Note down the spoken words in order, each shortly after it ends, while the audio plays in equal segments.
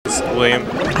William?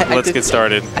 Let's get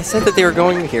started. I said that they were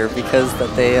going here because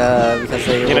they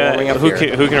were warming up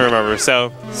here. Who can remember?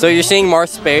 So you're seeing Marth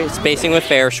spacing with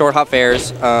fair, short hop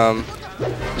fairs.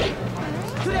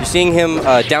 You're seeing him,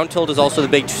 down tilt is also the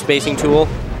big spacing tool.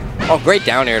 Oh, great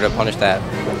down air to punish that.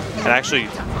 And actually,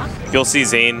 you'll see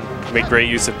Zain make great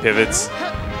use of pivots.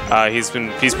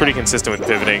 He's pretty consistent with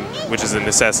pivoting, which is a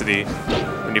necessity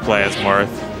when you play as Marth.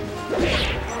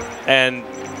 And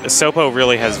Sopo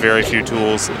really has very few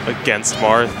tools against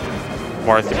Marth.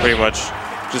 Marth can pretty much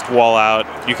just wall out.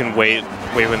 You can wait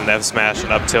with an F smash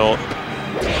and up tilt.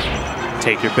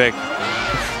 Take your pick.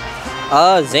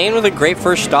 Zain with a great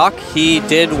first stock. He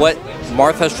did what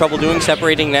Marth has trouble doing,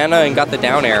 separating Nana, and got the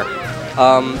down air.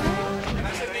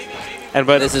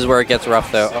 But this is where it gets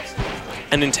rough, though.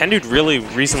 And Nintendude really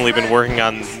recently been working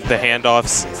on the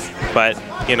handoffs, but,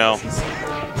 you know,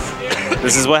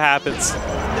 this is what happens.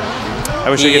 I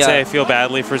wish I could say I feel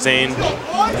badly for Zain.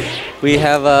 We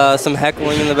have some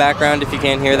heckling in the background, if you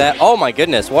can't hear that. Oh my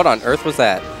goodness, what on earth was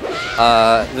that?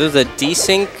 There's a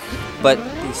desync, but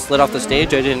he slid off the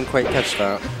stage. I didn't quite catch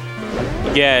that.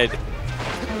 Yeah,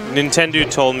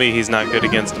 Nintendude told me he's not good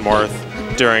against Marth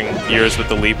during years with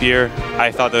the leap year.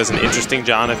 I thought that was an interesting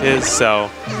John of his, so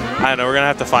I don't know, we're going to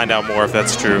have to find out more if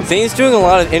that's true. Zain's doing a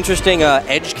lot of interesting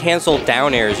edge cancel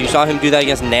down airs. You saw him do that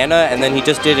against Nana, and then he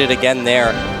just did it again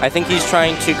there. I think he's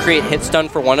trying to create hit stun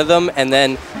for one of them, and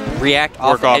then react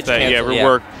off edge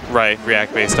cancel.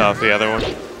 React based off the other one.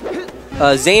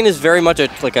 Zain is very much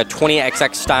like a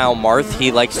 20XX style Marth.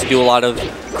 He likes to do a lot of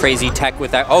crazy tech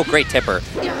with that. Oh, great tipper.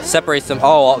 Separates them.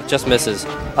 Oh, just misses.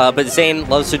 But Zain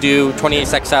loves to do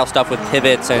 20XX style stuff with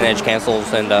pivots and edge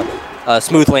cancels and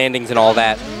smooth landings and all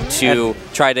that to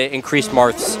try to increase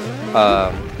Marth's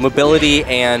mobility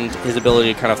and his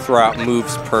ability to kind of throw out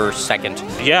moves per second.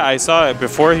 Yeah, I saw it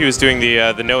before he was doing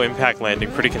the no impact landing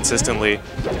pretty consistently.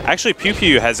 Actually, Pew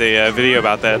Pew has a video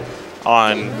about that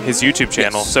on his YouTube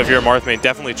channel. So if you're a Marth main,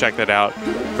 definitely check that out.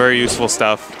 Very useful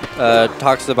stuff.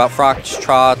 Talks about Frox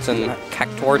trots and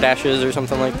Cactor dashes or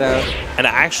something like that. And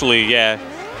actually, yeah,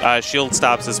 shield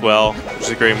stops as well, which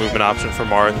is a great movement option for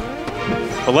Marth.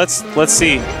 But let's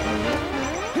see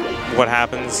what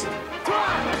happens.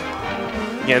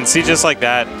 Yeah, and see, just like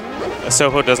that,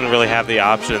 Soho doesn't really have the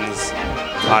options,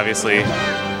 obviously.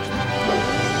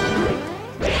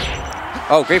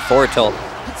 Oh, great forward tilt.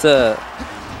 It's a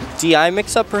DI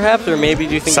mix-up, perhaps, or maybe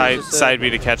do you think side B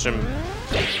to catch him?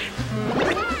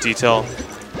 Detail.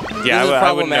 Yeah, this is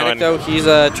problematic though. He's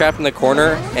trapped in the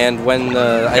corner, and when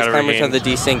the ice climbers have the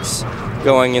desyncs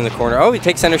going in the corner, oh, he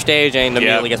takes center stage and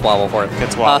immediately gets wobbled for it.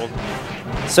 Gets wobbled.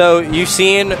 So you've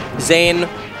seen Zain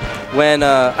when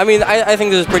I mean, I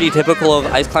think this is pretty typical of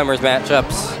ice climbers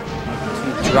matchups.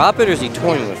 Does he drop it or is he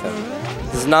toying with him?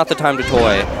 This is not the time to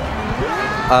toy.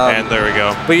 And there we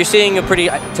go. But you're seeing a pretty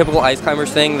typical ice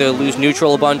climbers thing. They lose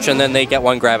neutral a bunch and then they get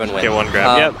one grab and win. Get one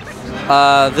grab, yep.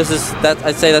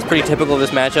 I'd say that's pretty typical of this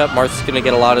matchup. Marth's going to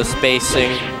get a lot of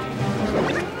spacing.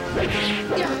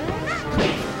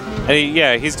 And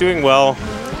yeah, he's doing well.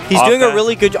 He's doing a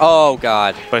really good. Oh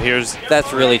God. But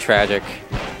that's really tragic.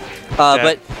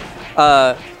 But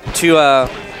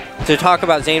to talk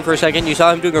about Zain for a second, you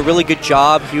saw him doing a really good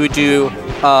job. He would do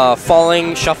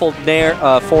falling, shuffled nair,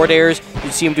 forward airs.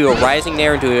 You'd see him do a rising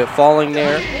nair and do a falling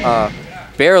nair.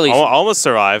 Barely. Almost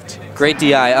survived. Great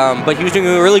DI. But he was doing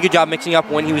a really good job mixing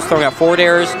up when he was throwing out forward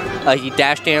airs. He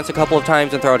dash dance a couple of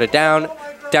times and throw it down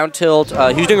tilt. He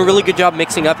was doing a really good job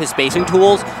mixing up his spacing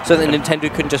tools so that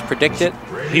Nintendude couldn't just predict it.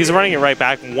 He's running it right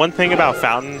back. One thing about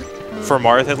Fountain, for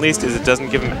Marth at least, is it doesn't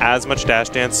give him as much dash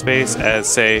dance space as,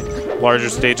 say, larger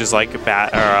stages like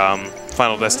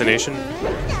Final Destination.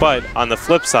 But on the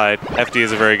flip side, FD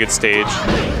is a very good stage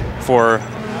for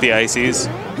the Icies.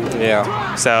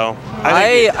 Yeah. So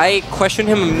I question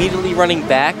him immediately running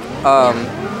back.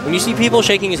 When you see people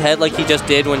shaking his head like he just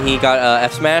did when he got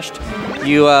F smashed,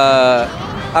 you I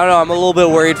don't know. I'm a little bit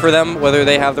worried for them whether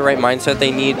they have the right mindset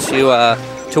they need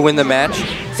to win the match.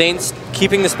 Zain's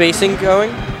keeping the spacing going.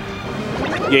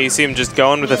 Yeah, you see him just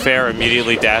going with a fair,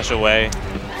 immediately dash away.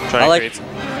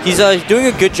 He's doing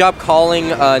a good job calling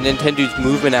Nintendude's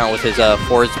movement out with his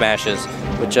forward smashes,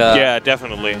 which yeah,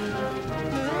 definitely.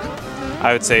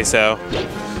 I would say so.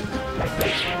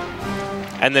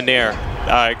 And the nair,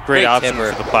 great option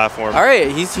for the platform. All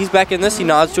right, he's back in this. He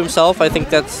nods to himself. I think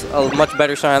that's a much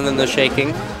better sign than the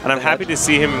shaking. And I'm happy to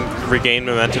see him regain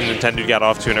momentum. Nintendude got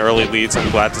off to an early lead, so I'm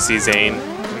glad to see Zain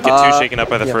get too shaken up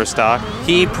by the first stock.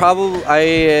 He probably,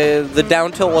 the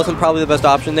down tilt wasn't probably the best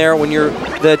option there.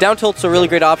 The down tilt's a really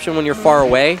great option when you're far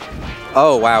away.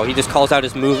 Oh wow, he just calls out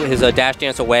his move, his dash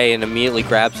dance away and immediately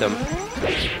grabs him.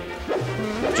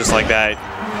 Just like that.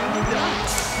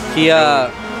 He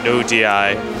no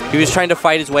DI. He was trying to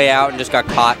fight his way out and just got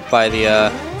caught by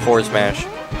the forward smash.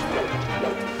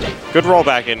 Good roll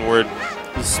back inward.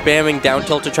 He's spamming down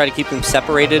tilt to try to keep them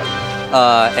separated.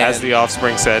 As the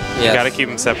Offspring said, yes. You got to keep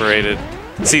them separated.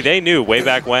 See, they knew way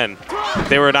back when.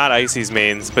 They were not Icy's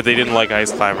mains, but they didn't like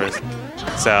Ice Climbers.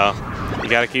 So you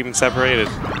got to keep them separated.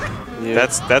 Yeah.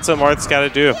 That's what Marth's got to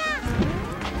do.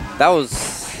 That was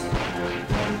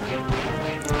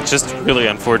just really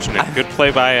unfortunate. Good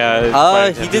play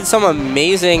by he did some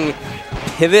amazing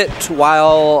pivot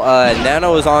while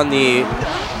Nano was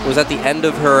at the end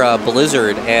of her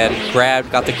Blizzard and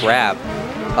got the grab.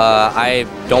 I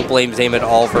don't blame Zain at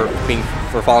all for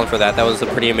falling for that. That was a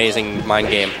pretty amazing mind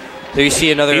game. There you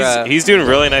see another. He's doing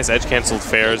really nice edge canceled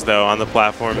fairs though on the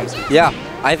platforms. Yeah,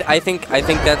 I think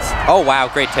that's. Oh wow,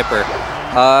 great tipper.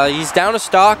 He's down a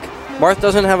stock. Marth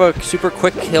doesn't have a super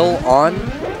quick kill on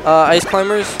Ice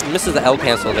Climbers. Misses the L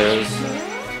cancel there.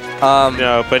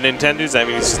 No, but Nintendude's, I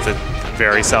mean, he's just a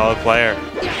very solid player.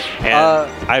 And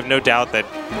I have no doubt that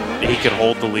he could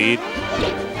hold the lead.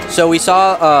 So we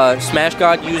saw Smash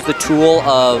God use the tool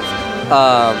of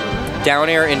down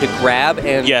air into grab,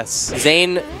 and yes,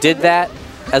 Zain did that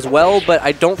as well, but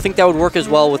I don't think that would work as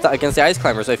well against the Ice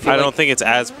Climbers. I don't think it's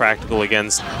as practical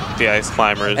against the Ice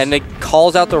Climbers. And it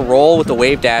calls out the roll with the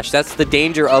wave dash. That's the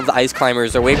danger of the Ice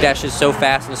Climbers. Their wave dash is so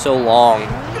fast and so long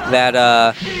that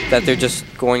that they're just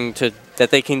going to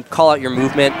they can call out your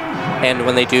movement, and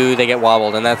when they do, they get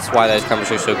wobbled, and that's why the Ice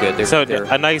Climbers are so good. They're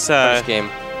a nice game.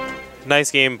 Nice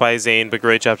game by Zain, but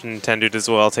great job to Nintendude as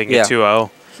well, taking it 2-0.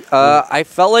 I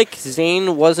felt like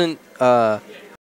Zain wasn't